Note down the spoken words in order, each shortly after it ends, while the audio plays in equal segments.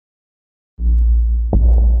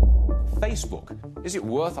Facebook. Is it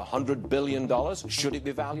worth $100 billion? Should it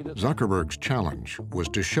be valued at... Zuckerberg's challenge was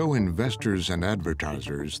to show investors and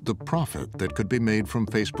advertisers the profit that could be made from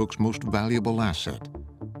Facebook's most valuable asset,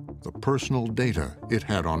 the personal data it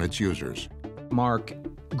had on its users. Mark,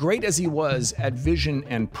 great as he was at vision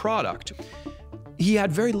and product, he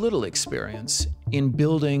had very little experience in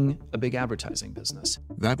building a big advertising business.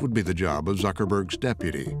 That would be the job of Zuckerberg's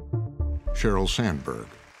deputy, Sheryl Sandberg,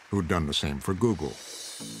 who'd done the same for Google.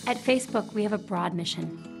 At Facebook, we have a broad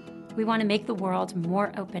mission. We want to make the world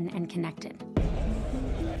more open and connected.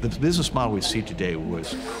 The business model we see today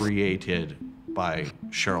was created by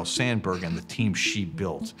Sheryl Sandberg and the team she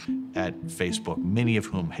built at Facebook, many of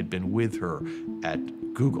whom had been with her at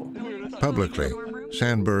Google. Publicly,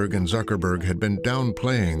 Sandberg and Zuckerberg had been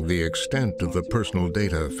downplaying the extent of the personal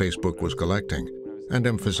data Facebook was collecting and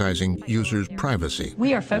emphasizing users' privacy.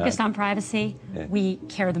 We are focused on privacy. We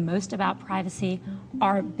care the most about privacy.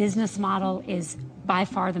 Our business model is by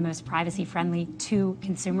far the most privacy-friendly to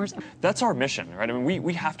consumers. That's our mission, right? I mean,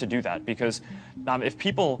 we have to do that because if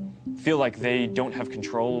people feel like they don't have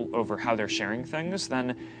control over how they're sharing things,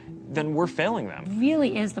 then we're failing them. It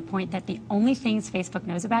really is the point that the only things Facebook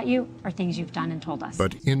knows about you are things you've done and told us.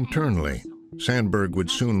 But internally, Sandberg would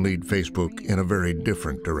soon lead Facebook in a very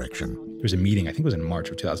different direction. There was a meeting, I think it was in March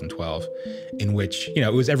of 2012, in which,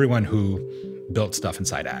 it was everyone who built stuff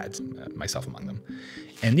inside ads, myself among them.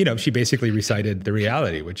 And, she basically recited the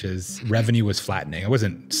reality, which is revenue was flattening. It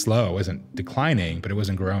wasn't slow, it wasn't declining, but it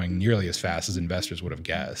wasn't growing nearly as fast as investors would have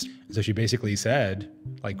guessed. And so she basically said,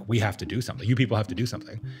 we have to do something. You people have to do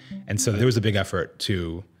something. And so there was a big effort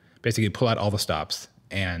to basically pull out all the stops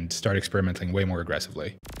and start experimenting way more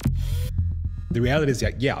aggressively. The reality is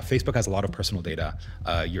that, yeah, Facebook has a lot of personal data,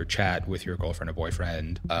 your chat with your girlfriend or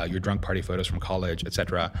boyfriend, your drunk party photos from college,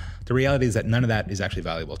 etc. The reality is that none of that is actually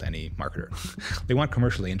valuable to any marketer. They want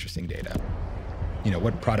commercially interesting data.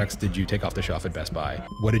 What products did you take off the shelf at Best Buy?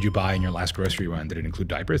 What did you buy in your last grocery run? Did it include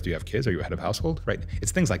diapers? Do you have kids? Are you a head of household? Right?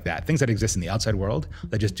 It's things like that, things that exist in the outside world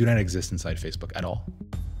that just do not exist inside Facebook at all.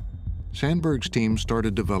 Sandberg's team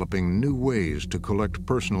started developing new ways to collect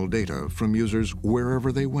personal data from users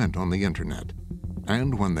wherever they went on the internet,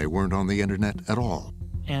 and when they weren't on the internet at all.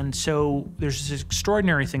 And so there's this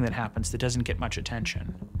extraordinary thing that happens that doesn't get much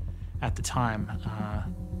attention at the time,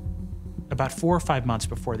 about 4 or 5 months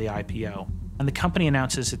before the IPO. And the company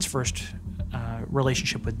announces its first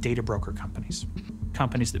relationship with data broker companies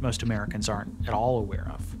that most Americans aren't at all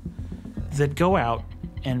aware of, that go out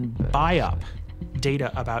and buy up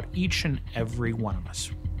data about each and every one of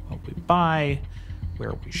us. What we buy,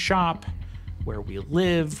 where we shop, where we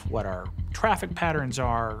live, what our traffic patterns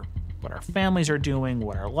are, what our families are doing,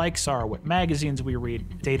 what our likes are, what magazines we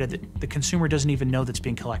read, data that the consumer doesn't even know that's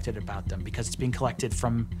being collected about them because it's being collected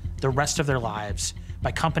from the rest of their lives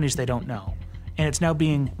by companies they don't know. And it's now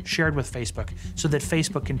being shared with Facebook so that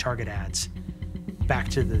Facebook can target ads back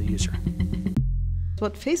to the user.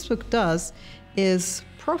 What Facebook does is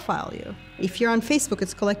profile you. If you're on Facebook,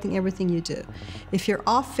 it's collecting everything you do. If you're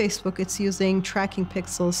off Facebook, it's using tracking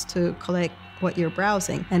pixels to collect what you're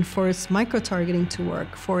browsing. And for its micro-targeting to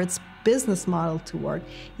work, for its business model to work,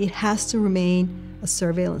 it has to remain a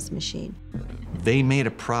surveillance machine. They made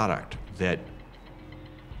a product that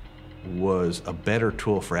was a better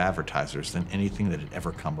tool for advertisers than anything that had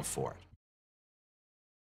ever come before it.